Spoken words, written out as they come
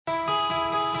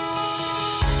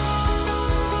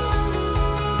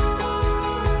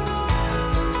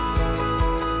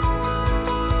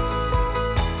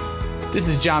This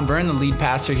is John Byrne, the lead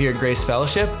pastor here at Grace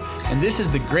Fellowship, and this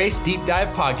is the Grace Deep Dive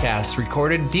podcast,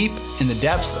 recorded deep in the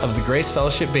depths of the Grace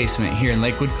Fellowship basement here in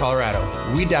Lakewood, Colorado.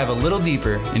 We dive a little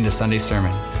deeper into Sunday's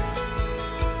sermon.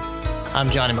 I'm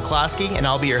Johnny McCloskey, and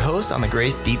I'll be your host on the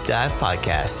Grace Deep Dive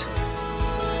podcast.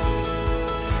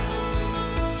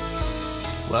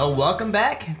 Well, welcome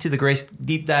back to the Grace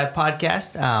Deep Dive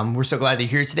podcast. We're so glad that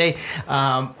you're here today.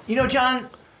 John,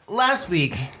 last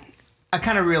week, I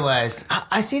kind of realized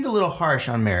I seemed a little harsh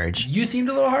on marriage. You seemed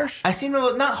a little harsh? I seemed a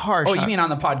little, not harsh. Oh, you mean on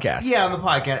the podcast? Yeah, on the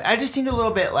podcast. I just seemed a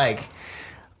little bit like,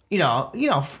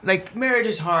 like marriage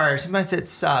is hard. Sometimes it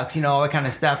sucks, all that kind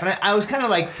of stuff. And I was kind of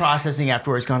like processing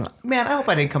afterwards going, man, I hope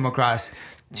I didn't come across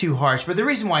too harsh. But the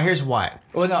reason why, here's why.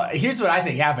 Well, no, here's what I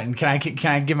think happened. Can I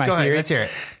give my Go theory? ahead, let's hear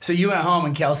it. So you went home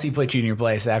and Kelsey put you in your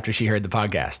place after she heard the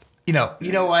podcast. You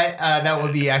know what? That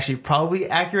would be actually probably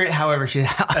accurate. However, I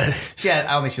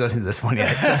don't think she listened to this one yet.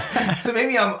 So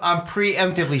maybe I'm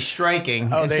preemptively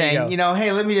striking and saying,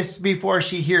 hey, let me just, before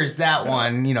she hears that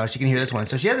one, she can hear this one.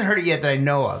 So she hasn't heard it yet that I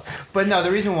know of. But no,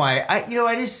 the reason why,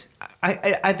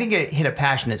 I think it hit a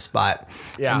passionate spot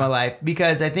in my life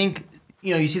because I think,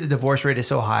 you see the divorce rate is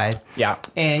so high. Yeah.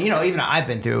 And, even I've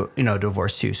been through,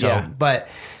 divorce too. So, yeah. But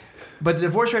the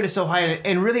divorce rate is so high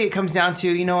and really it comes down to,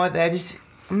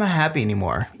 I'm not happy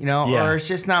anymore, or it's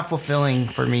just not fulfilling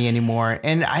for me anymore.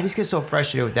 And I just get so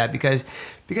frustrated with that because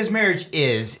marriage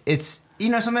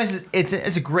sometimes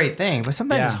it's a great thing, but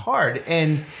sometimes it's hard.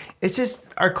 And it's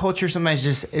just our culture sometimes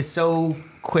just is so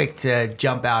quick to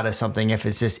jump out of something if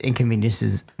it's just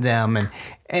inconveniences them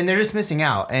and they're just missing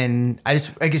out. And I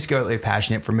just get really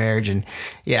passionate for marriage. And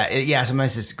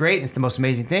sometimes it's great. It's the most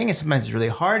amazing thing. And sometimes it's really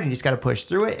hard and you just got to push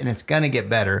through it and it's going to get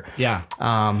better. Yeah.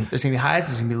 There's going to be highs,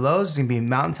 there's going to be lows, there's going to be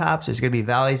mountaintops, there's going to be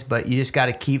valleys, but you just got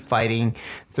to keep fighting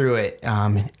through it.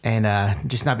 And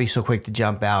just not be so quick to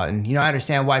jump out. And, I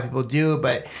understand why people do,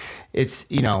 but it's,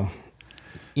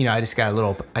 I just got a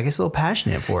little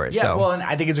passionate for it. Yeah, well, and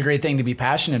I think it's a great thing to be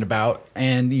passionate about.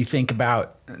 And you think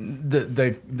about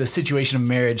the situation of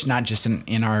marriage, not just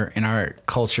in our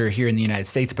culture here in the United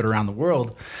States, but around the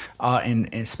world,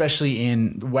 and especially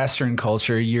in Western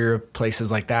culture, Europe,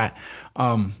 places like that.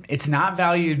 It's not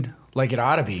valued like it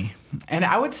ought to be. And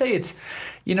I would say it's,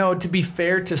 to be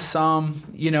fair to some,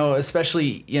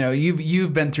 especially,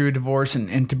 you've been through a divorce,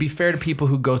 and to be fair to people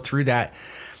who go through that.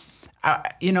 I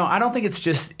don't think it's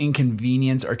just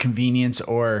inconvenience or convenience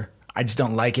or I just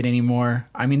don't like it anymore.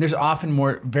 I mean, there's often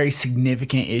more very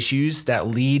significant issues that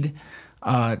lead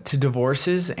to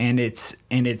divorces, and it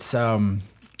can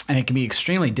be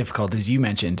extremely difficult, as you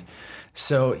mentioned.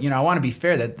 So, I want to be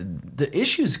fair that the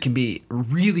issues can be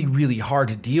really, really hard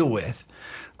to deal with,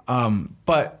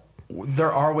 but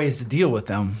there are ways to deal with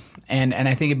them, and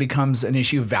I think it becomes an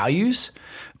issue of values.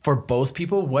 For both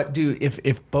people,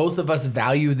 if both of us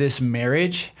value this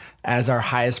marriage as our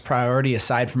highest priority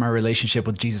aside from our relationship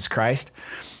with Jesus Christ,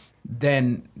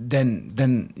 then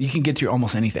you can get through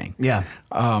almost anything. Yeah.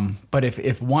 But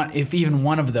if even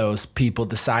one of those people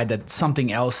decide that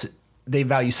they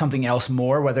value something else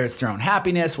more, whether it's their own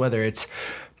happiness, whether it's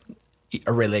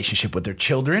a relationship with their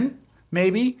children,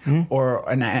 maybe,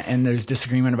 and there's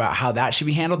disagreement about how that should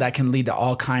be handled. That can lead to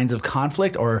all kinds of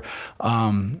conflict, or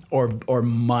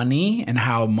money and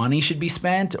how money should be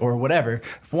spent, or whatever.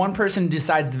 If one person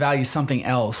decides to value something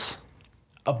else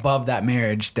above that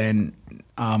marriage, then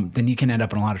you can end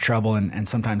up in a lot of trouble, and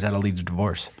sometimes that'll lead to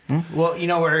divorce. Well,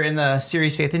 we're in the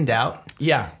series Faith and Doubt.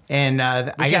 Yeah, and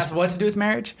I guess what to do with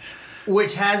marriage,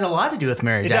 which has a lot to do with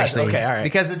marriage. It does. Actually. Okay, all right.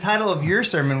 Because the title of your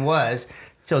sermon was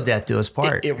 "Till Death Do Us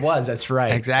Part." It was. That's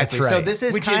right. Exactly. That's right. So this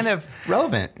is kind of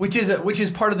relevant. Which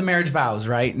is part of the marriage vows,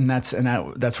 right? And that's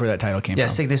where that title came from. Yeah,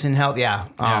 sickness and health. Yeah.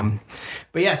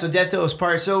 So death do us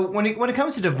part. So when it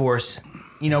comes to divorce,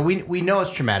 we know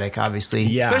it's traumatic,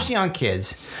 obviously, especially on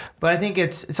kids. But I think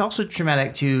it's also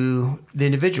traumatic to the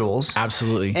individuals.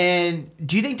 Absolutely. And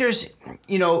do you think there's,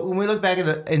 when we look back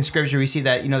in Scripture, we see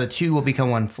that the two will become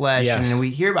one flesh, and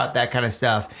we hear about that kind of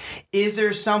stuff. Is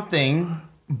there something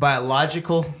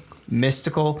biological,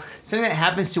 mystical, something that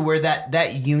happens to where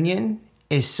that union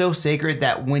is so sacred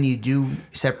that when you do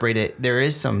separate it, there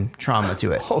is some trauma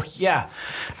to it? Oh yeah,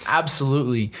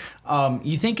 absolutely.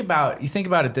 You think about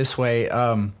it this way.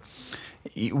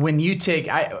 When you take,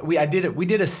 we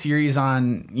did a series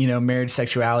on marriage,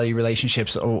 sexuality,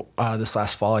 relationships. This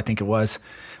last fall, I think it was.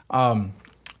 And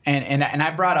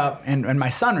I brought up, and my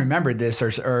son remembered this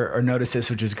or noticed this,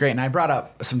 which was great. And I brought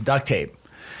up some duct tape.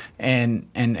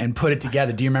 And put it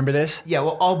together. Do you remember this? Yeah,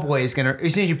 well, all boys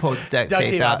as soon as you pull duct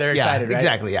tape out, they're excited, right?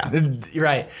 Exactly, yeah.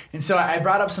 Right. And so I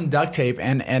brought up some duct tape,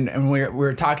 and we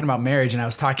were talking about marriage, and I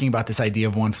was talking about this idea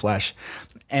of one flesh.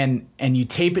 and you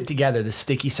tape it together, the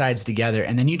sticky sides together,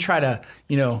 and then you try to,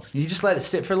 you just let it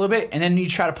sit for a little bit, and then you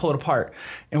try to pull it apart.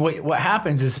 And what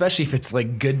happens, especially if it's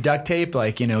like good duct tape,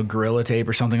 like, Gorilla Tape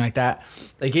or something like that,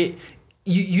 like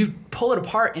you pull it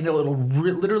apart and it'll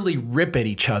literally rip at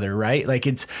each other, right? Like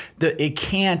it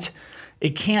can't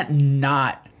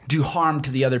not do harm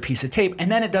to the other piece of tape,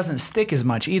 and then it doesn't stick as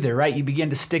much either, right? You begin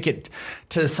to stick it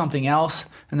to something else,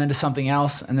 and then to something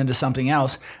else, and then to something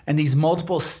else, and these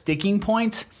multiple sticking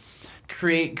points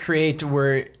create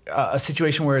where a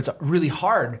situation where it's really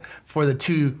hard for the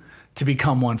two to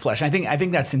become one flesh. And I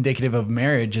think that's indicative of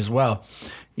marriage as well.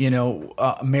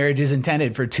 Marriage is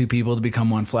intended for two people to become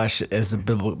one flesh, as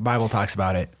the Bible talks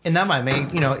about it. And that might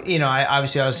make, I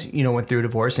was, went through a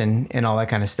divorce and all that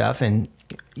kind of stuff. And,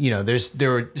 there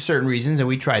were certain reasons, and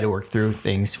we tried to work through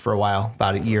things for a while,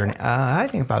 about a year, and I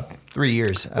think about 3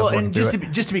 years. Well, and just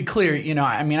to be clear,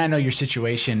 I know your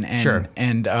situation, and sure.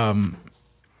 and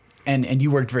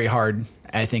you worked very hard,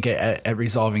 I think, at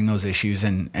resolving those issues,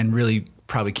 and really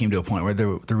probably came to a point where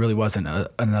there really wasn't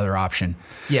another option.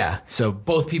 Yeah. So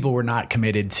both people were not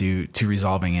committed to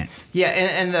resolving it.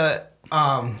 Yeah,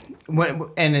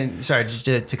 and sorry, just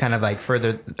to kind of like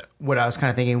further, what I was kind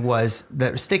of thinking was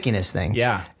the stickiness thing.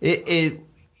 Yeah. I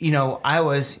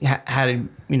had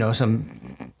some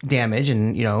damage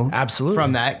and, absolutely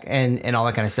from that and all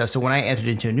that kind of stuff. So when I entered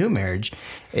into a new marriage,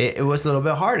 it was a little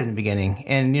bit hard in the beginning.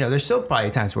 And, there's still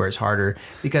probably times where it's harder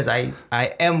because I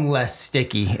am less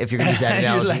sticky, if you're going to use that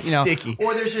analogy. You're less sticky.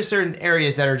 Or there's just certain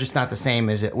areas that are just not the same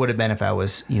as it would have been if I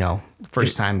was,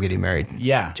 first time getting married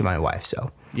to my wife.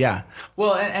 So. Yeah.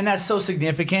 Well, and that's so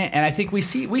significant. And I think we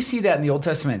see that in the Old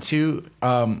Testament too,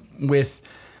 with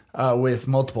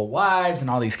multiple wives and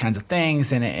all these kinds of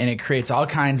things, and it creates all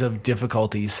kinds of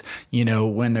difficulties.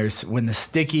 When the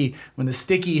sticky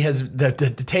has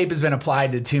the tape has been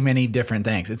applied to too many different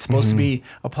things. It's supposed to be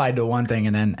applied to one thing,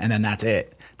 and then that's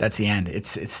it. That's the end. It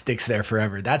sticks there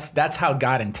forever. That's how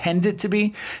God intends it to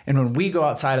be. And when we go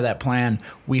outside of that plan,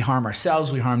 we harm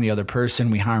ourselves, we harm the other person,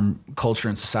 we harm culture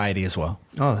and society as well.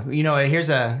 Oh,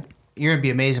 you're gonna be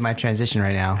amazed at my transition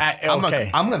right now. Okay.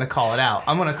 I'm gonna call it out.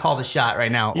 I'm gonna call the shot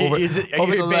right now over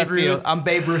the left field. I'm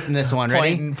Babe Ruth in this one.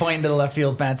 Ready? Pointing to the left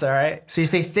field fence. All right. So you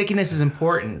say stickiness is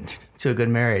important to a good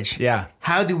marriage. Yeah.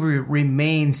 How do we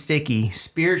remain sticky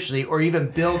spiritually, or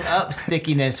even build up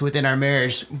stickiness within our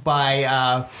marriage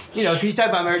by, because you talk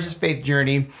about marriage as a faith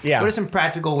journey. Yeah. What are some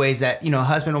practical ways that,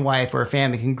 husband and wife or a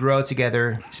family can grow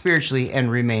together spiritually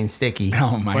and remain sticky?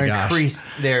 Oh my gosh. Or increase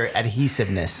their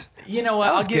adhesiveness? You know what?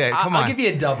 I'll give you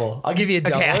a double. I'll give you a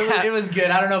double. Okay. It was good.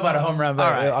 I don't know about a home run, but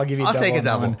I'll give you a double. I'll take a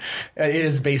double. It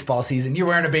is baseball season. You're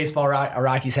wearing a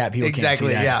Rockies hat. People can't see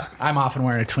that. Yeah. I'm often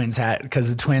wearing a Twins hat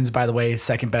because the Twins, by the way,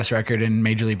 second best record in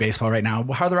Major League Baseball right now.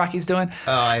 How are the Rockies doing?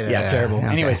 Yeah, terrible. Okay.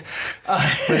 Anyways.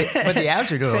 But the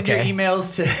Avs are doing send okay. Send your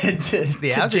emails to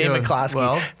Jay McCloskey.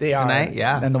 Well, they are. Tonight,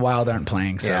 yeah. And the Wild aren't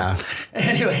playing. So. Yeah.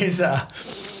 Anyways,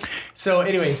 that's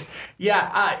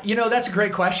a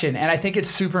great question. And I think it's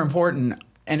super important.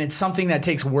 And it's something that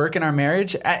takes work in our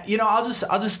marriage. I'll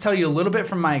just tell you a little bit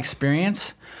from my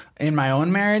experience in my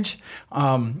own marriage,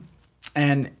 and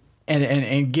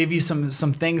give you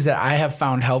some things that I have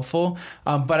found helpful.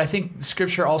 But I think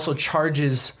Scripture also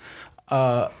charges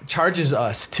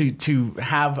us to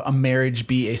have a marriage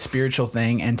be a spiritual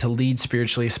thing and to lead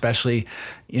spiritually, especially,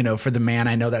 for the man.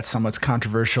 I know that's somewhat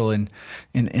controversial in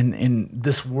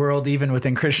this world, even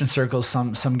within Christian circles,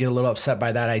 some get a little upset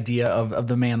by that idea of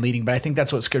the man leading, but I think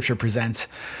that's what Scripture presents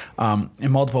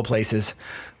in multiple places.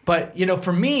 But,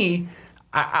 for me,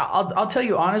 I'll tell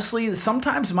you honestly,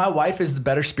 sometimes my wife is the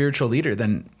better spiritual leader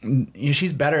than,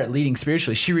 she's better at leading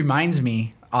spiritually. She reminds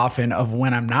me often of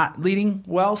when I'm not leading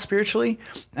well spiritually.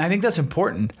 And I think that's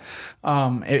important.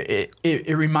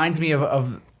 It reminds me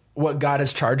of what God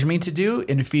has charged me to do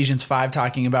in Ephesians 5,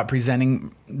 talking about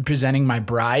presenting my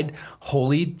bride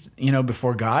holy,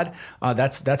 before God.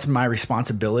 That's my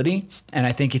responsibility. And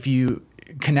I think if you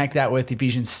connect that with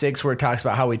Ephesians 6, where it talks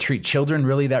about how we treat children,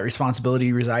 really that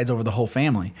responsibility resides over the whole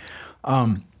family.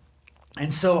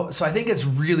 And so I think it's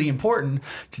really important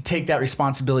to take that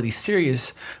responsibility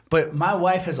serious. But my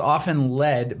wife has often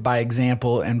led by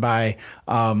example and by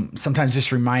sometimes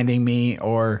just reminding me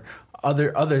or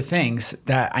other things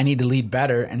that I need to lead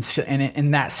better, and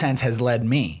in that sense has led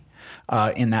me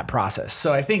in that process.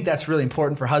 So I think that's really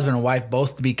important for husband and wife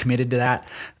both to be committed to that,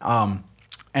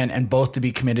 and both to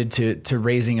be committed to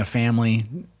raising a family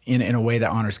in a way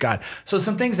that honors God. So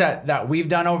some things that we've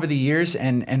done over the years,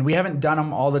 and we haven't done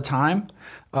them all the time,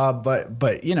 but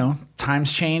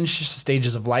times change,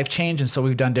 stages of life change, and so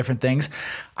we've done different things.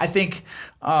 I think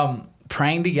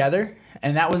praying together.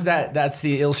 And that's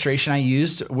the illustration I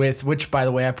used with, which, by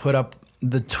the way, I put up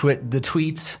the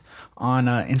tweets on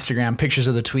Instagram, pictures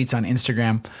of the tweets on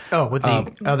Instagram. Oh, with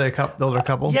the older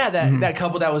couple? Yeah, that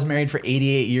couple that was married for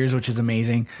 88 years, which is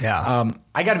amazing. Yeah.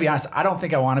 I got to be honest, I don't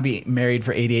think I want to be married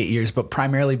for 88 years, but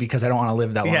primarily because I don't want to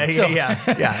live that long. Yeah.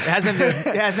 It has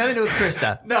nothing to do with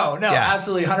Krista. No,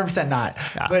 absolutely 100% not.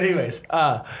 Yeah. But anyways,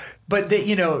 but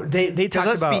they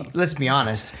talk about. Let's be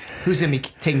honest. Who's gonna be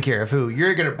taking care of who?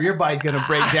 Your body's gonna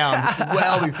break down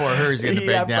well before hers is gonna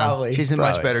break down. Probably. She's in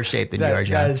much better shape than you are,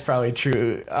 John. That is probably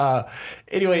true.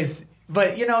 Anyways,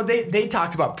 but they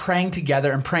talked about praying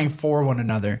together and praying for one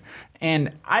another.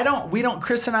 And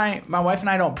Chris and I, my wife and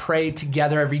I don't pray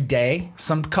together every day.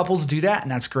 Some couples do that,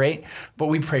 and that's great. But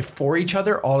we pray for each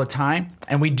other all the time.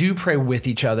 And we do pray with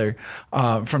each other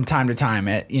from time to time.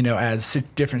 As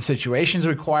different situations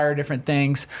require different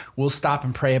things, we'll stop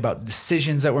and pray about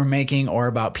decisions that we're making or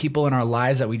about people in our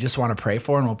lives that we just want to pray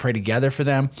for, and we'll pray together for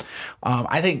them.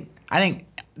 I think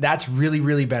that's really,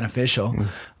 really beneficial.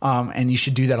 And you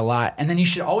should do that a lot. And then you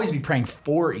should always be praying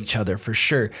for each other for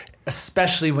sure,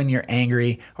 especially when you're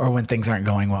angry or when things aren't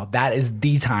going well. That is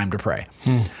the time to pray.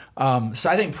 So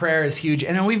I think prayer is huge.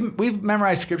 And then we've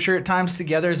memorized scripture at times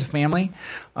together as a family.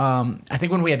 I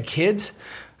think when we had kids,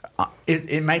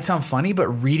 it might sound funny, but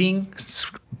reading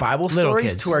Bible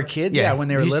stories to our kids, when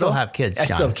they were little. You still have kids, John. I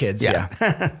still have kids, yeah.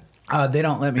 They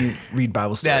don't let me read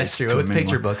Bible stories. That's true. With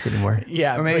picture books anymore.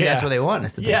 Yeah. Or maybe that's what they want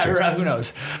is the pictures. Yeah, who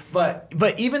knows? But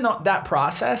even though that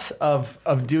process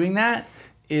of doing that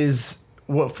is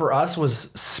what for us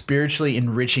was spiritually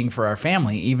enriching for our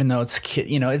family, even though it's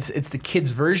it's the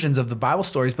kids' versions of the Bible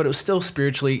stories, but it was still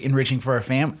spiritually enriching for our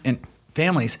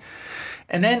families.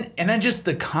 And then just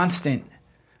the constant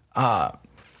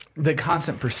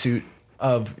pursuit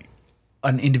of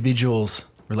an individual's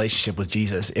relationship with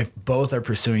Jesus. If both are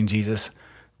pursuing Jesus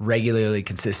regularly,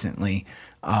 consistently,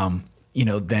 then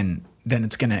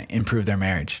it's going to improve their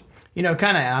marriage. Kind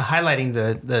of highlighting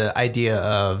the idea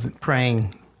of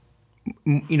praying,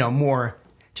 more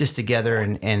just together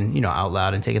and out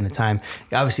loud and taking the time.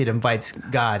 Obviously, it invites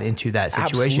God into that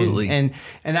situation. Absolutely.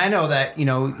 And I know that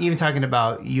even talking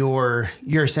about your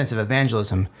sense of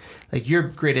evangelism, like your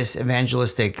greatest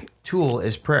evangelistic tool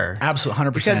is prayer. Absolutely,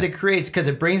 100%. Because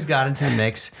it brings God into the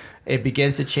mix. It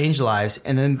begins to change lives,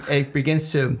 and then it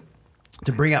begins to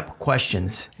bring up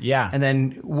questions. Yeah. And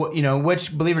then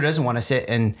which believer doesn't want to sit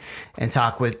and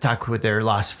talk with their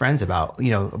lost friends about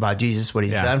Jesus, what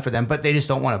he's done for them, but they just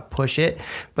don't want to push it.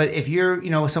 But if you're,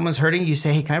 if someone's hurting, you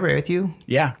say, "Hey, can I pray with you?"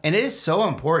 Yeah. And it is so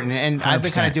important. And 100%. I've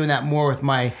been kind of doing that more with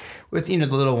the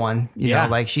little one,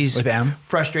 like she's with them.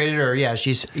 Frustrated or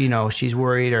she's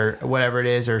worried or whatever it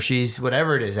is, or she's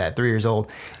whatever it is at 3 years old.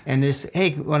 And just,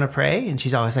 "Hey, want to pray?" And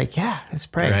she's always like, "Yeah, let's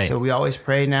pray." Right. So we always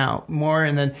pray now more.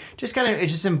 And then just kind of, it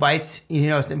just invites,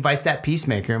 invites that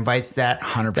peacemaker, invites that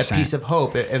 100%. that piece of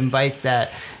hope. It invites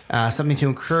that something to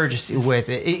encourage us with.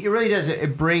 It really does.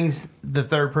 It brings the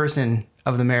third person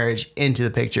of the marriage into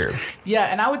the picture. Yeah,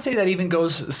 and I would say that even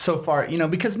goes so far,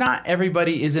 because not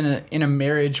everybody is in a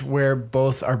marriage where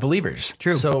both are believers.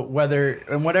 True. So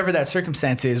whatever that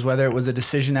circumstance is, whether it was a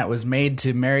decision that was made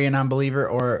to marry a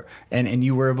non-believer and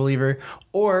you were a believer,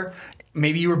 or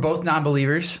maybe you were both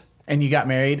non-believers and you got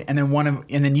married, and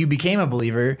then you became a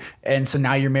believer, and so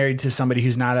now you're married to somebody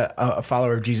who's not a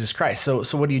follower of Jesus Christ. So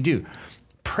what do?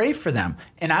 Pray for them.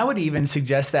 And I would even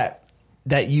suggest that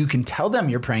you can tell them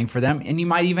you're praying for them, and you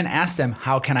might even ask them,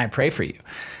 "How can I pray for you?"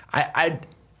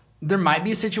 There might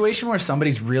be a situation where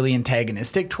somebody's really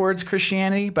antagonistic towards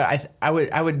Christianity, but I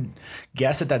would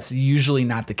guess that that's usually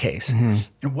not the case. Mm-hmm.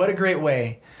 And what a great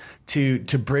way to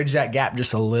bridge that gap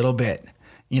just a little bit,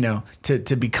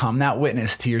 to become that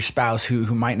witness to your spouse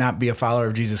who might not be a follower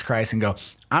of Jesus Christ, and go,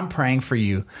 "I'm praying for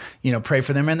you." Pray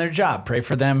for them in their job, pray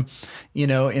for them,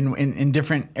 in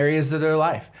different areas of their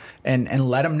life, and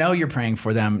let them know you're praying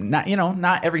for them.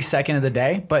 Not every second of the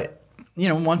day, but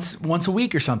once a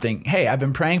week or something. "Hey, I've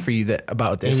been praying for you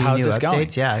about this. How's this going?"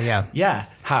 Yeah.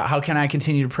 How can I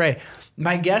continue to pray?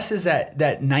 My guess is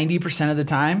that 90% of the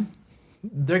time,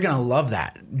 they're going to love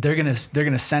that. They're going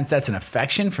to sense that's an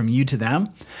affection from you to them,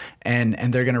 and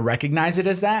they're going to recognize it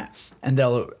as that, and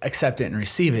they'll accept it and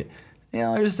receive it.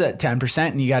 There's that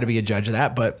 10%, and you got to be a judge of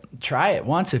that, but try it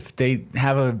once. If they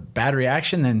have a bad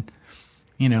reaction, then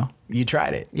you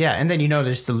tried it. Yeah, and then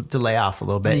just to lay off a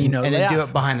little bit, and then do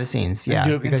it behind the scenes. Yeah,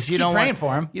 because you don't praying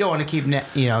for them. You don't want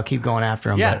to keep going after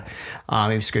them. Yeah, but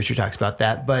maybe Scripture talks about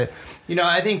that. But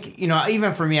I think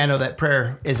even for me, I know that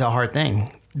prayer is a hard thing.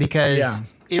 because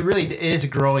it really is a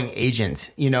growing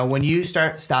agent. You know, when you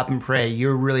stop and pray,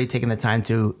 you're really taking the time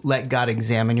to let God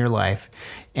examine your life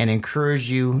and encourage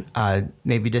you,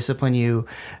 maybe discipline you,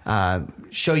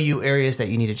 show you areas that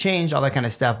you need to change, all that kind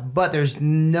of stuff. But there's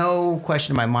no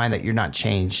question in my mind that you're not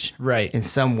changed in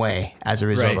some way as a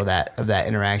result of that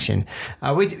interaction.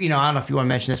 I don't know if you want to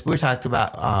mention this, but we talked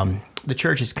about the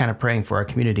church is kind of praying for our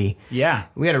community. Yeah.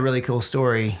 We had a really cool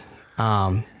story.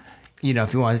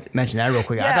 If you want to mention that real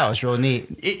quick, I thought it was real neat.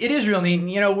 It is real neat.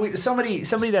 You know, somebody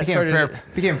that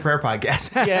became a prayer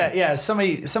podcast. yeah.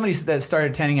 Somebody that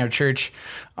started attending our church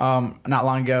not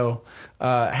long ago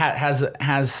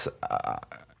has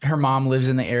her mom lives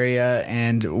in the area,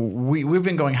 and we've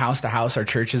been going house to house. Our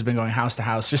church has been going house to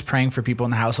house, just praying for people in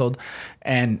the household,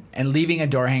 and leaving a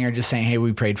door hanger, just saying, "Hey,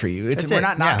 we prayed for you." We're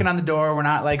not knocking on the door. We're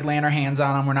not like laying our hands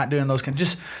on them. We're not doing those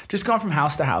just going from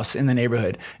house to house in the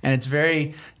neighborhood, and it's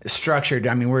very structured.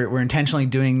 I mean, we're intentionally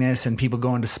doing this, and people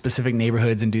go into specific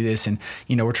neighborhoods and do this, and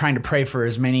we're trying to pray for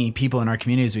as many people in our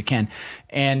community as we can.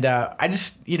 And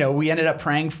we ended up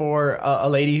praying for a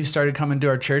lady who started coming to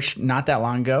our church not that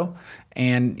long ago.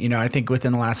 And, I think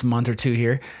within the last month or two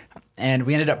here, and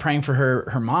we ended up praying for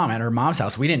her mom at her mom's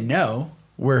house. We didn't know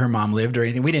where her mom lived or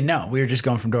anything. We didn't know. We were just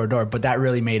going from door to door, but that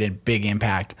really made a big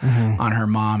impact on her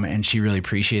mom. And she really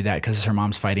appreciated that because her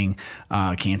mom's fighting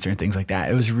cancer and things like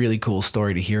that. It was a really cool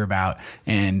story to hear about.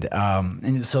 And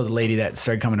so the lady that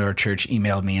started coming to our church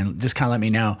emailed me and just kind of let me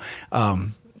know,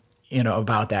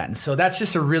 about that. And so that's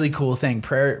just a really cool thing.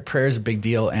 Prayer is a big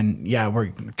deal. And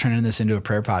we're turning this into a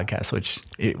prayer podcast, which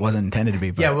it wasn't intended to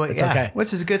be, but it's okay.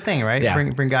 Which is a good thing, right? Yeah.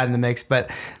 Bring God in the mix.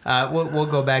 But we'll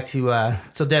go back to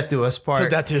till death do us part. Till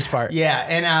death do us part. Yeah.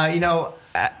 And,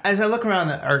 as I look around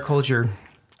our culture,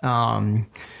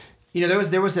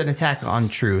 there was an attack on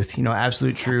truth,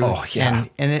 absolute truth. Oh, yeah.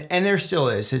 And there still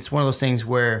is. It's one of those things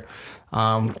where,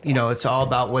 it's all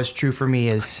about what's true for me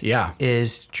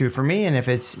is true for me. And if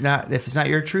it's not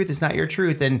your truth, it's not your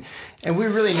truth. And we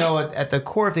really know at the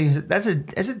core of things, it's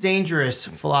a dangerous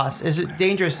philosophy. It's a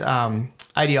dangerous,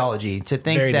 ideology to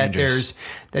think that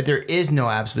there is no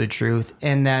absolute truth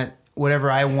and that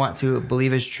whatever I want to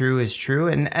believe is true.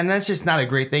 And that's just not a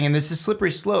great thing. And this is a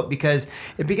slippery slope because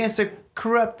it begins to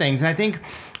corrupt things. And I think,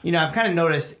 I've kind of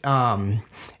noticed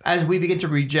as we begin to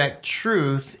reject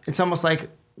truth, it's almost like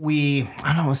I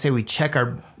don't want to say we check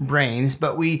our brains,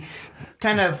 but we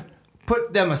kind of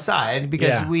put them aside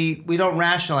because we don't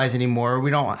rationalize anymore. We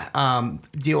don't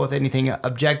deal with anything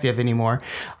objective anymore.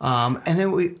 And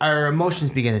then our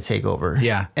emotions begin to take over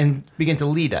and begin to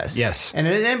lead us. Yes. And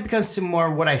it then becomes to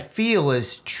more what I feel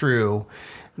is true,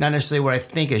 not necessarily what I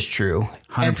think is true.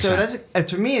 100%. And so that's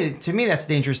to me that's a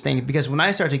dangerous thing because when I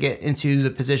start to get into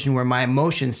the position where my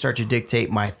emotions start to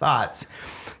dictate my thoughts,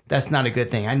 that's not a good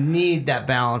thing. I need that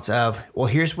balance of, well,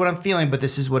 here's what I'm feeling, but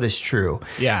this is what is true.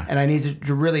 Yeah. And I need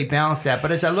to really balance that. But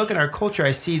as I look at our culture,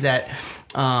 I see that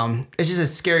it's just a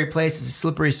scary place. It's a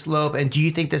slippery slope. And do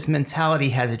you think this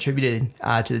mentality has attributed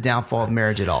to the downfall of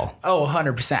marriage at all? Oh,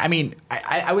 100%. I mean,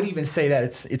 I would even say that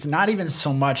it's not even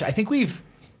so much. I think we've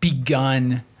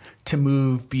begun to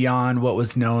move beyond what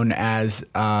was known as,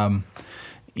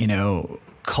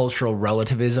 cultural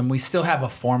relativism. We still have a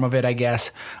form of it, I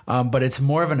guess, but it's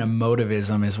more of an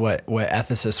emotivism is what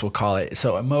ethicists will call it.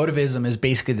 So emotivism is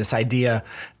basically this idea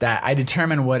that I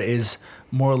determine what is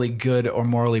morally good or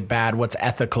morally bad, what's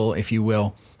ethical, if you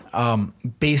will,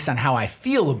 based on how I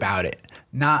feel about it,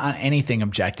 not on anything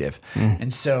objective.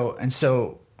 And so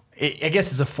I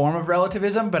guess it's a form of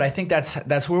relativism, but I think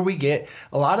that's where we get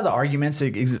a lot of the arguments,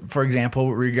 for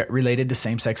example, related to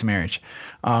same-sex marriage.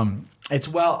 It's,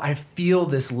 well, I feel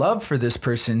this love for this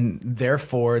person,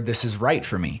 therefore this is right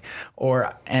for me.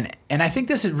 And I think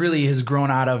this really has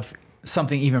grown out of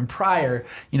something even prior.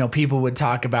 People would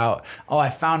talk about, oh, I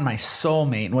found my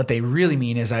soulmate. And what they really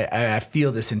mean is I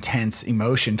feel this intense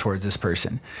emotion towards this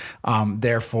person.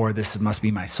 Therefore, this must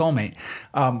be my soulmate.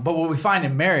 But what we find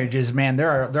in marriage is, man, there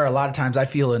are a lot of times I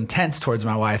feel intense towards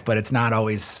my wife, but it's not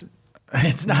always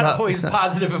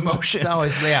positive emotions. It's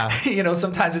always,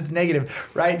 sometimes it's negative,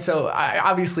 right? So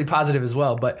obviously positive as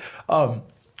well. But, but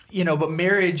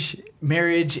marriage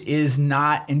is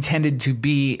not intended to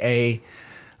be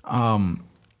an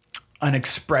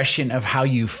expression of how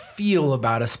you feel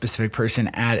about a specific person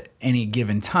at any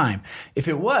given time. If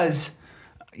it was,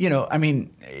 and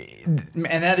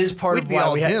that is part of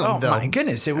why we had. Oh my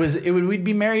goodness, we'd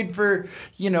be married for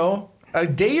a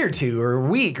day or two or a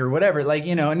week or whatever, like,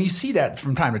 you know, and you see that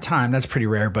from time to time. That's pretty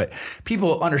rare, but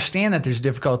people understand that there's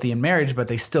difficulty in marriage, but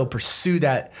they still pursue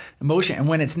that emotion. And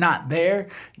when it's not there,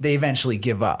 they eventually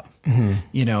give up,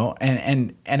 you know,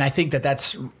 and I think that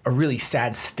that's a really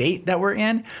sad state that we're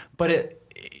in, but it,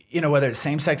 you know, whether it's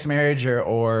same-sex marriage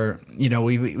or, you know,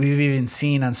 we've even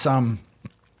seen on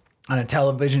a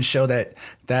television show that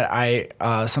I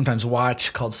sometimes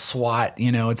watch called SWAT.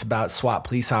 You know, it's about SWAT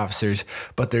police officers,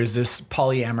 but there's this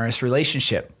polyamorous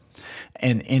relationship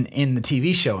in the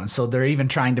TV show. And so they're even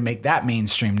trying to make that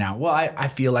mainstream now. Well, I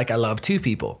feel like I love 2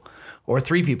 people or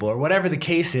 3 people or whatever the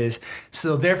case is.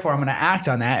 So therefore I'm going to act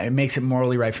on that. It makes it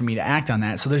morally right for me to act on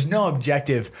that. So there's no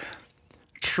objective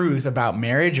truth about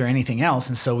marriage or anything else.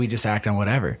 And so we just act on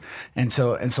whatever. And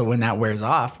so when that wears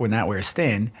off, when that wears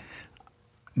thin,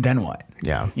 then what?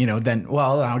 Yeah. You know, then,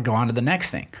 well, I'll go on to the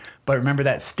next thing. But remember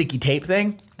that sticky tape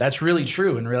thing? That's really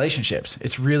true in relationships.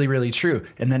 It's really, really true.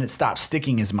 And then it stops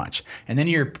sticking as much. And then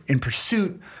you're in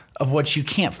pursuit of what you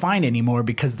can't find anymore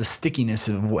because the stickiness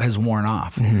has worn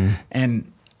off.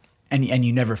 And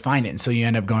you never find it. And so you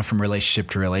end up going from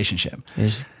relationship to relationship. You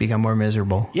just become more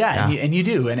miserable. Yeah. And you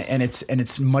do. And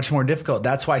it's much more difficult.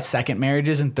 That's why second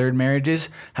marriages and third marriages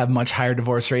have much higher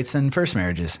divorce rates than first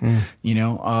marriages, you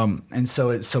know? And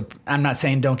so I'm not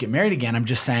saying don't get married again. I'm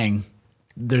just saying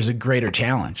there's a greater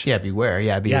challenge. Yeah. Beware.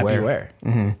 Yeah. Beware.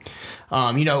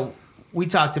 You know, we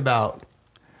talked about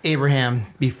Abraham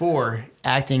before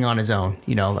acting on his own,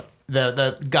 you know,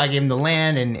 the God gave him the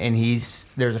land and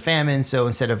there's a famine. So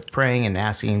instead of praying and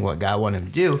asking what God wanted him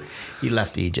to do, he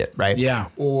left Egypt, right? Yeah.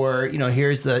 Or, you know,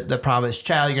 here's the promised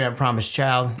child. You're going to have a promised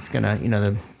child. It's going to,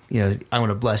 I'm going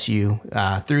to bless you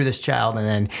through this child. And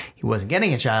then he wasn't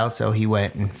getting a child. So he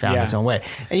went and found his own way.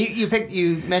 And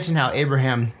you mentioned how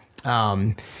Abraham,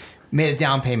 made a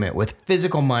down payment with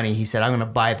physical money. He said, I'm going to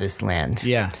buy this land.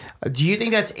 Yeah. Do you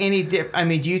think that's any different? I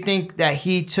mean, do you think that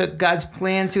he took God's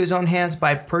plan to his own hands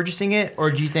by purchasing it? Or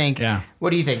do you think, what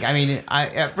do you think? I mean,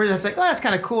 at first I was like, oh, that's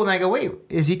kind of cool. And I go, wait,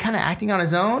 is he kind of acting on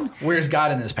his own? Where's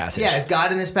God in this passage? Yeah, is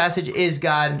God in this passage? Is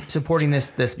God supporting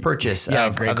this purchase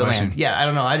of the land? Yeah, I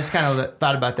don't know. I just kind of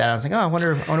thought about that. I was like, oh, I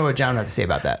wonder what John had to say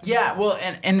about that. Yeah, well,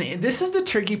 and this is the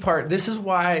tricky part. This is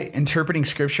why interpreting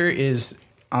scripture is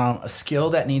a skill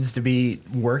that needs to be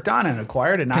worked on and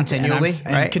acquired and not continually,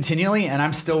 continually. And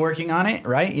I'm still working on it,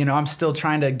 right? You know, I'm still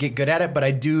trying to get good at it, but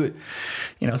I do,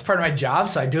 you know, it's part of my job.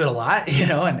 So I do it a lot, you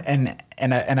know, and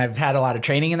I've had a lot of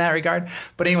training in that regard.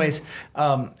 But anyways,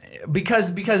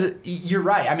 because you're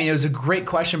right. I mean, it was a great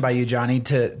question by you, Johnny,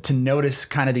 to notice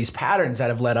kind of these patterns that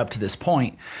have led up to this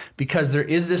point, because there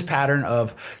is this pattern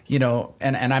of, you know,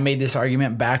 and I made this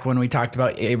argument back when we talked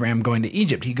about Abraham going to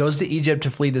Egypt. He goes to Egypt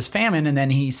to flee this famine, and then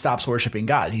he stops worshiping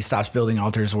God. He stops building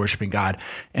altars, worshiping God,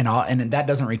 and that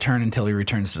doesn't return until he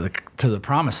returns to the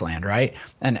promised land, right?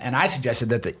 And I suggested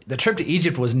that the trip to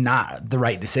Egypt was not the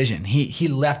right decision. He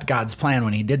left God's plan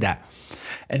when he did that.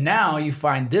 And now you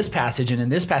find this passage, and in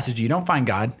this passage you don't find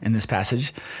God in this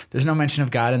passage. There's no mention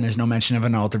of God, and there's no mention of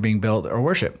an altar being built or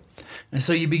worship. And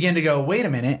so you begin to go, wait a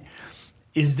minute,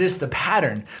 is this the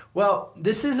pattern? Well,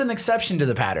 this is an exception to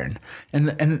the pattern. And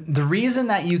the reason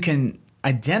that you can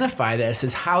identify this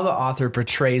is how the author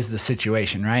portrays the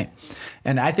situation, right?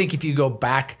 And I think if you go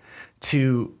back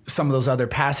to some of those other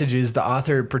passages, the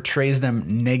author portrays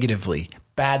them negatively.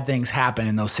 Bad things happen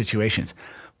in those situations.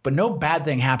 But no bad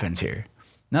thing happens here.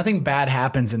 Nothing bad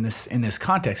happens in this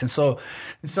context. And so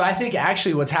I think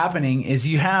actually what's happening is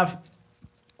you have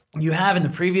in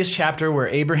the previous chapter where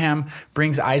Abraham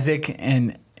brings Isaac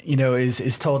and, you know,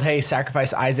 is told, hey,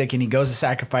 sacrifice Isaac, and he goes to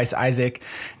sacrifice Isaac,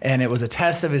 and it was a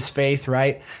test of his faith,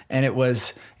 right? And it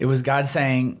was God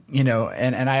saying, you know,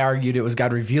 and I argued it was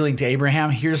God revealing to Abraham,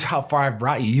 here's how far I've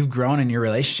brought you. You've grown in your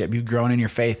relationship. You've grown in your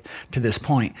faith to this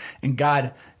point. And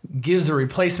God gives a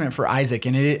replacement for Isaac,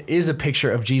 and it is a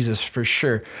picture of Jesus for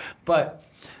sure. But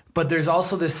there's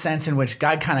also this sense in which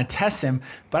God kind of tests him,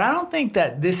 but I don't think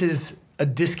that this is a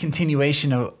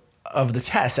discontinuation of the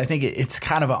test. I think it's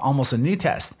kind of almost a new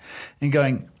test, and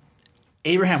going,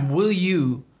 Abraham, will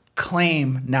you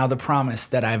claim now the promise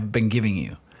that I've been giving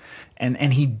you?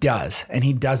 And he does, and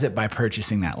he does it by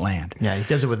purchasing that land. Yeah, he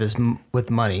does it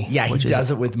with money. Yeah, he does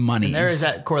it with money. And there is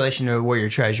that correlation to where your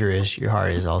treasure is, your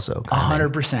heart is also.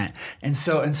 100%. And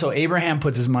so Abraham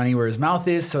puts his money where his mouth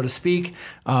is, so to speak.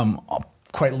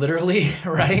 Quite literally,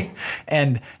 right?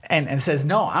 And says,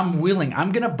 no, I'm willing.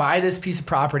 I'm going to buy this piece of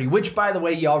property, which, by the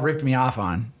way, y'all ripped me off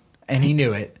on. and he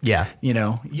knew it. Yeah.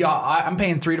 I'm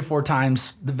paying 3 to 4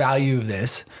 times the value of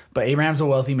this, but Abraham's a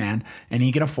wealthy man and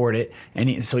he can afford it.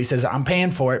 And so he says, I'm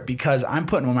paying for it because I'm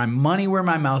putting my money where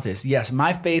my mouth is. Yes,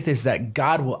 my faith is that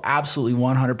God will absolutely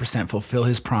 100% fulfill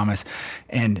his promise.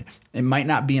 And it might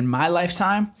not be in my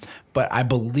lifetime, but I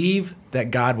believe that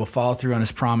God will follow through on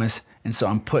his promise. And so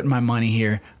I'm putting my money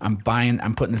here. I'm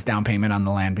putting this down payment on the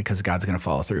land because God's going to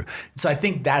follow through. So I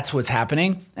think that's what's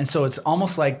happening. And so it's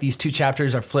almost like these 2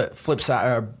 chapters are flip side,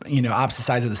 or, opposite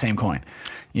sides of the same coin,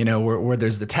 where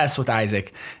there's the test with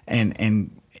Isaac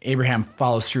and Abraham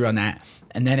follows through on that.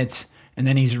 And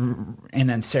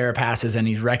then Sarah passes and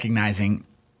he's recognizing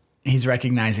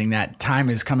that time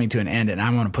is coming to an end and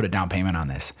I'm going to put a down payment on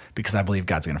this because I believe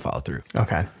God's going to follow through.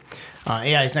 Okay. He's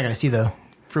not going to see the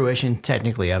fruition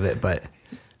technically of it, but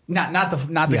not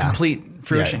the complete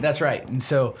fruition. Yeah. That's right. And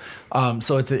so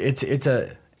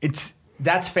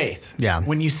that's faith. Yeah.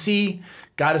 When you see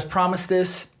God has promised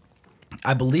this,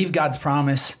 I believe God's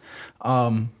promise,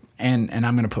 and I'm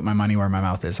going to put my money where my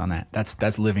mouth is on that.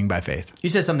 That's living by faith. You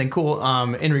said something cool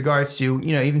in regards to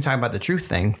even talking about the truth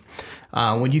thing.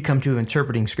 When you come to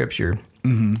interpreting scripture,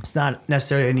 it's not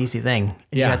necessarily an easy thing.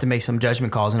 You have to make some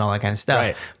judgment calls and all that kind of stuff.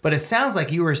 Right. But it sounds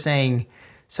like you were saying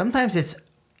sometimes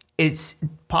it's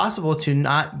possible to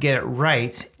not get it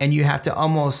right, and you have to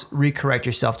almost recorrect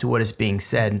yourself to what is being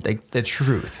said, like the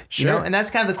truth. Sure. And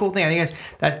that's kind of the cool thing. I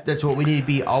think that's what we need to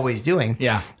be always doing.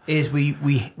 Yeah. Is we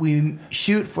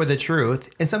shoot for the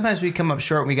truth, and sometimes we come up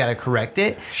short and we got to correct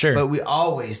it. Sure. But we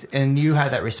always, and you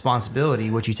have that responsibility,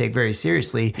 which you take very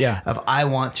seriously. Yeah. Of I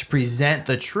want to present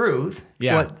the truth,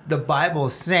 what the Bible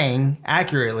is saying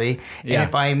accurately. Yeah.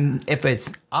 And if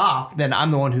it's off, then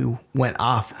I'm the one who went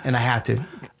off, and I have to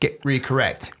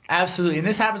recorrect. Absolutely. And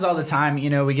this happens all the time.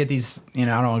 We get these, I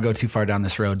don't want to go too far down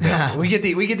this road, but we get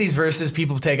these verses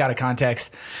people take out of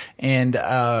context. And,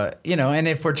 and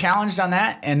if we're challenged on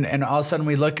that and all of a sudden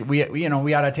we look, we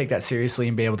ought to take that seriously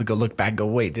and be able to go look back, go,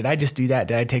 wait, did I just do that?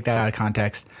 Did I take that out of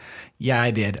context? Yeah,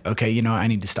 I did. Okay, I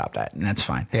need to stop that, and that's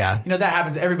fine. Yeah. That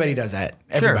happens. Everybody does that.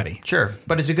 Everybody. Sure.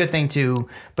 But it's a good thing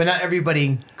but not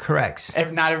everybody corrects.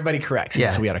 Not everybody corrects. Yeah.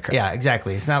 So we got to correct. Yeah,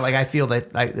 exactly. It's not like I feel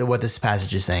that what this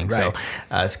passage is saying. Right.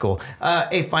 So it's cool.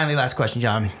 Hey, finally, last question,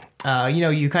 John.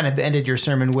 You kind of ended your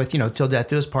sermon with, till death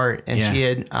do us part, and she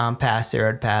had passed,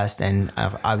 Sarah had passed, and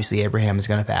obviously Abraham is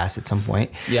going to pass at some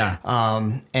point. Yeah.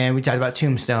 And we talked about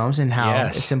tombstones and how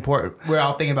it's important. We're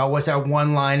all thinking about what's our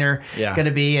one-liner going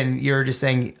to be, and you're just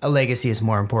saying a legacy is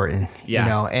more important.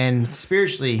 Yeah. And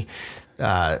spiritually,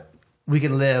 we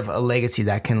can live a legacy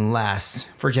that can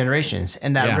last for generations,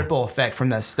 and that ripple effect from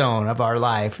that stone of our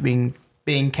life being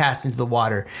cast into the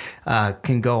water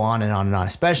can go on and on and on,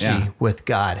 especially with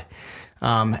God.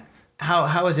 How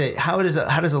does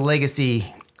a legacy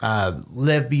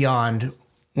live beyond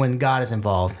when God is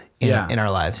involved in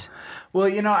our lives? Well,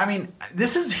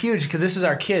 this is huge because this is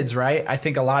our kids, right? I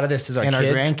think a lot of this is our kids. Our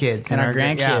grandkids. And our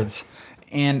grandkids.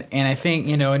 Yeah. And I think,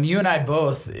 and you and I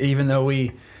both, even though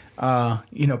we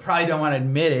probably don't want to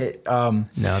admit it.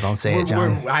 No, don't say it,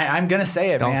 John. I'm going to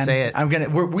say it, don't man. Say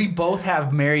it. We both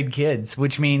have married kids,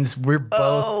 which means we're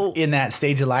both in that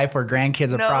stage of life where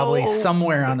grandkids are probably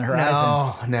somewhere on the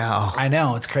horizon. No. I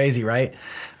know. It's crazy, right?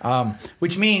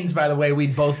 Which means, by the way,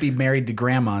 we'd both be married to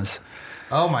grandmas.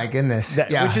 Oh my goodness!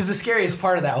 Which is the scariest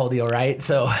part of that whole deal, right?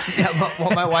 So,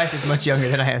 my wife is much younger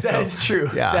than I am. That is true.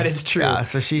 Yeah, that is true. Yeah,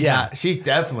 so she's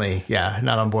definitely not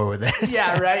on board with this.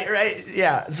 Yeah, right.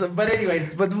 Yeah. So, but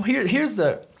anyways, here's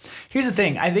the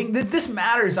thing. I think that this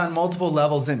matters on multiple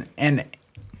levels, and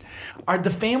the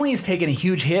family is taking a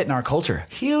huge hit in our culture.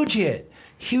 Huge hit.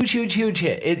 Huge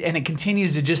hit. And it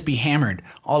continues to just be hammered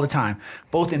all the time,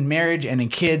 both in marriage and in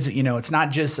kids. It's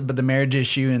not just about the marriage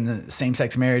issue and the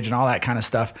same-sex marriage and all that kind of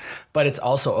stuff, but it's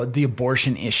also the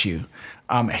abortion issue.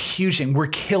 A huge thing. We're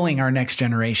killing our next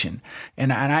generation.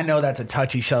 And I know that's a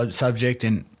touchy subject,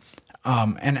 and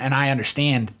I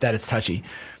understand that it's touchy,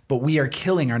 but we are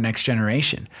killing our next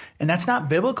generation. And that's not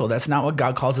biblical. That's not what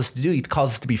God calls us to do. He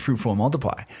calls us to be fruitful and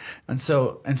multiply. And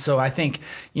so I think,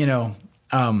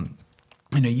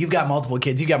 you've got multiple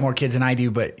kids. You got more kids than I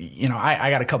do, but I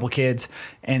got a couple kids,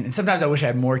 and sometimes I wish I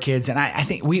had more kids. And I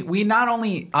think we not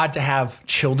only ought to have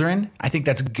children. I think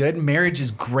that's good. Marriage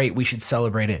is great. We should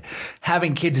celebrate it.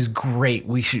 Having kids is great.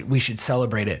 We should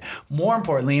celebrate it. More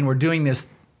importantly, and we're doing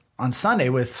this on Sunday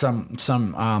with some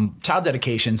child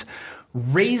dedications.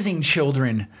 Raising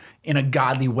children in a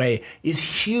godly way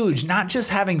is huge. Not just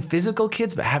having physical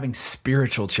kids, but having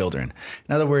spiritual children.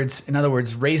 In other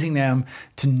words, raising them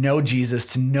to know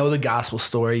Jesus, to know the gospel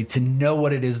story, to know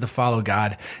what it is to follow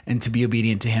God and to be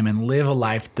obedient to Him and live a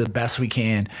life the best we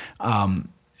can,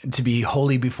 to be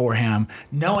holy before him,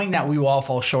 knowing that we will all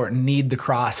fall short and need the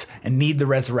cross and need the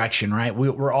resurrection, right?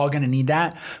 We're all going to need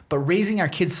that, but raising our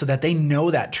kids so that they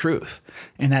know that truth,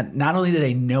 and that not only do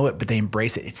they know it, but they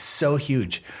embrace it. It's so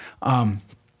huge. And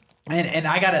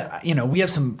I gotta, we have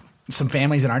some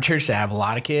families in our church that have a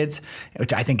lot of kids,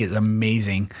 which I think is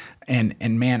amazing.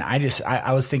 And man,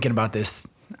 I was thinking about this.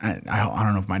 I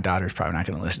don't know if my daughter's probably not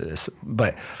going to listen to this,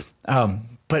 but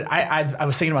I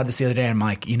was thinking about this the other day, and I'm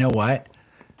like, you know what?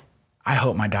 I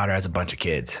hope my daughter has a bunch of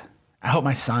kids. I hope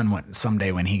my son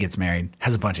someday when he gets married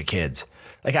has a bunch of kids.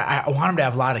 Like I want him to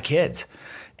have a lot of kids.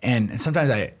 And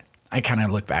sometimes I kind of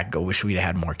look back and go, wish we'd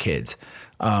had more kids.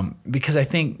 Because I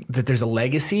think that there's a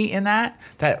legacy in that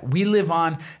we live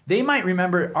on. They might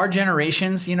remember our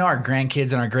generations, our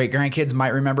grandkids and our great grandkids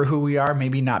might remember who we are,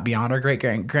 maybe not beyond our great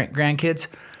grandkids.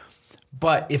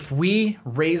 But if we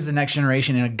raise the next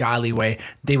generation in a godly way,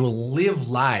 they will live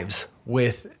lives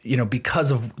with, because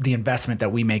of the investment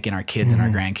that we make in our kids and our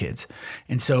grandkids.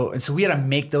 And so we had to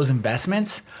make those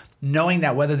investments knowing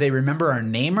that whether they remember our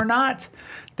name or not,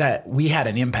 that we had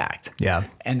an impact. Yeah.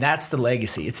 And that's the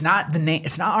legacy. It's not the name.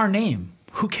 It's not our name.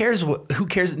 Who cares? Who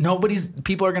cares?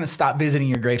 People are going to stop visiting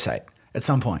your gravesite at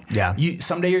some point. Yeah.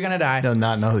 Someday you're going to die. They'll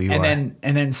not know who you are. And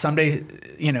then someday,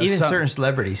 even certain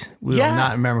celebrities will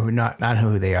not remember not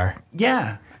who they are.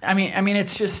 Yeah. I mean,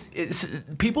 it's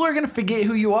people are going to forget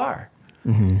who you are.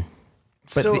 Mm-hmm.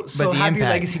 So have your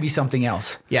legacy be something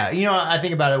else. Yeah. I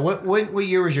think about it. What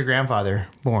year was your grandfather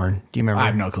born? Do you remember? I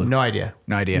have no clue. No idea.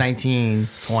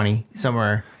 1920,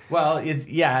 somewhere. Well, it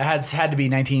has had to be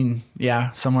 19,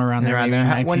 somewhere around there.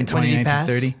 1920,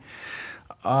 1930.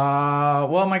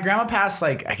 Well, my grandma passed,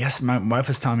 I guess my wife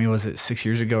was telling me, was it 6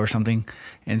 years ago or something?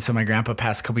 And so my grandpa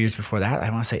passed a couple years before that.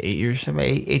 I want to say 8 years. About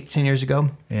 8 to 10 years ago.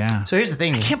 Yeah. So here's the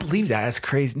thing. I can't believe that. That's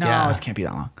crazy. No, it can't be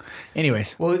that long.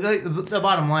 Anyways. Well, the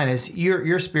bottom line is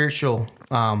your spiritual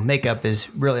makeup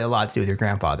is really a lot to do with your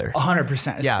grandfather.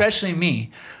 100%, especially me.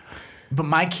 But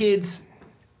my kids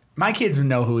would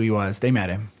know who he was. They met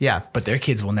him. Yeah. But their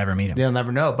kids will never meet him. They'll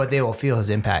never know, but they will feel his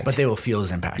impact.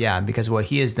 Yeah, because what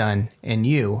he has done in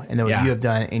you and then what you have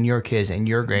done in your kids and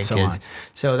your grandkids.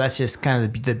 So that's just kind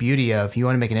of the beauty of, you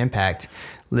want to make an impact,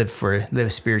 live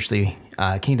spiritually,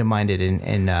 kingdom-minded,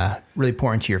 and really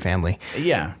pour into your family.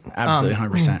 Yeah, absolutely,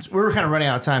 100%. We're kind of running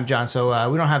out of time, John, so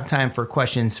we don't have time for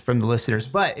questions from the listeners.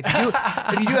 But if you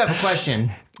do have a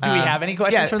question... Do we have any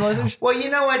questions from the listeners? Well, you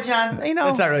know what, John?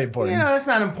 It's not really important. That's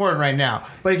not important right now.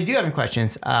 But if you do have any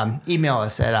questions, email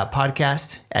us at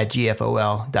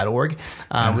podcast@gfol.org.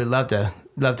 We'd love to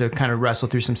kind of wrestle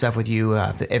through some stuff with you.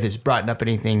 If it's brought up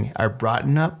anything, or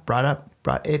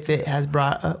if it has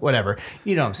brought up, whatever.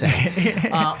 You know what I'm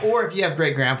saying. Or if you have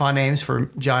great grandpa names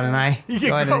for John and I,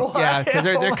 go ahead because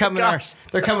they're coming our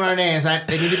names. They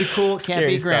need to be cool. It can't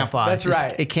be grandpa. That's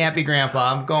right. It can't be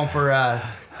grandpa. I'm going for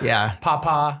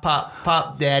Papa,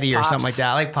 Pop Daddy, or something like that.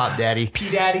 I like Pop Daddy. P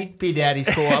Daddy. P Daddy's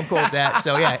cool. I'm cool with that.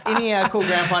 So any cool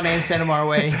grandpa names, send them our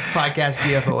way.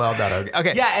 Podcast@gfol.org.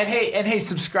 Okay. Yeah, and hey,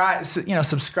 subscribe.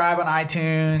 Subscribe on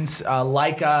iTunes.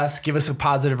 Like us. Give us a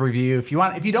positive review if you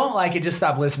want. If you don't like it, just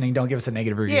stop listening. Don't give us a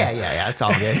negative review. Yeah. It's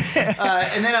all good.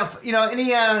 And then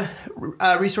any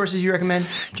resources you recommend,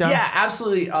 John? Yeah,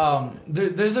 absolutely.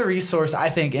 There's a resource, I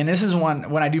think, and this is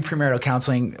one when I do premarital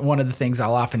counseling. One of the things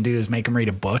I'll often do is make them read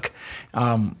a book,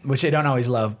 which I don't always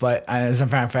love, but as a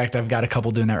matter of fact, I've got a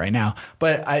couple doing that right now.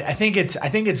 But I think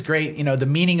it's great. The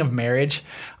Meaning of Marriage.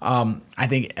 I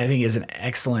think is an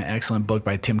excellent book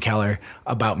by Tim Keller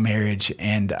about marriage,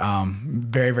 and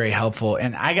very, very helpful.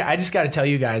 And I just got to tell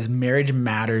you guys, marriage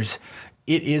matters.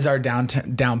 It is our down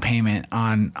payment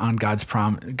on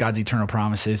God's eternal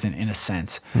promises in a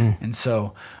sense. And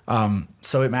so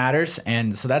it matters.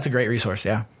 And so that's a great resource.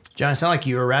 Yeah. John, it sounded like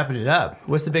you were wrapping it up.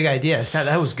 What's the big idea?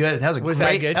 That was good. Was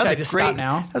that good? Should I just stop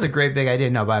now? That was a great big idea.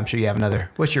 No, but I'm sure you have another.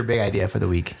 What's your big idea for the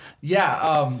week? Yeah.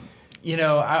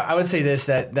 I would say this,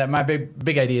 that my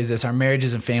big idea is this: our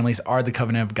marriages and families are the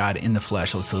covenant of God in the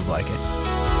flesh. Let's live like it.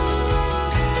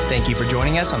 Thank you for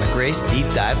joining us on the Grace Deep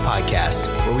Dive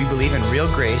Podcast, where we believe in real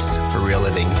grace for real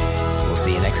living. We'll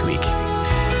see you next week.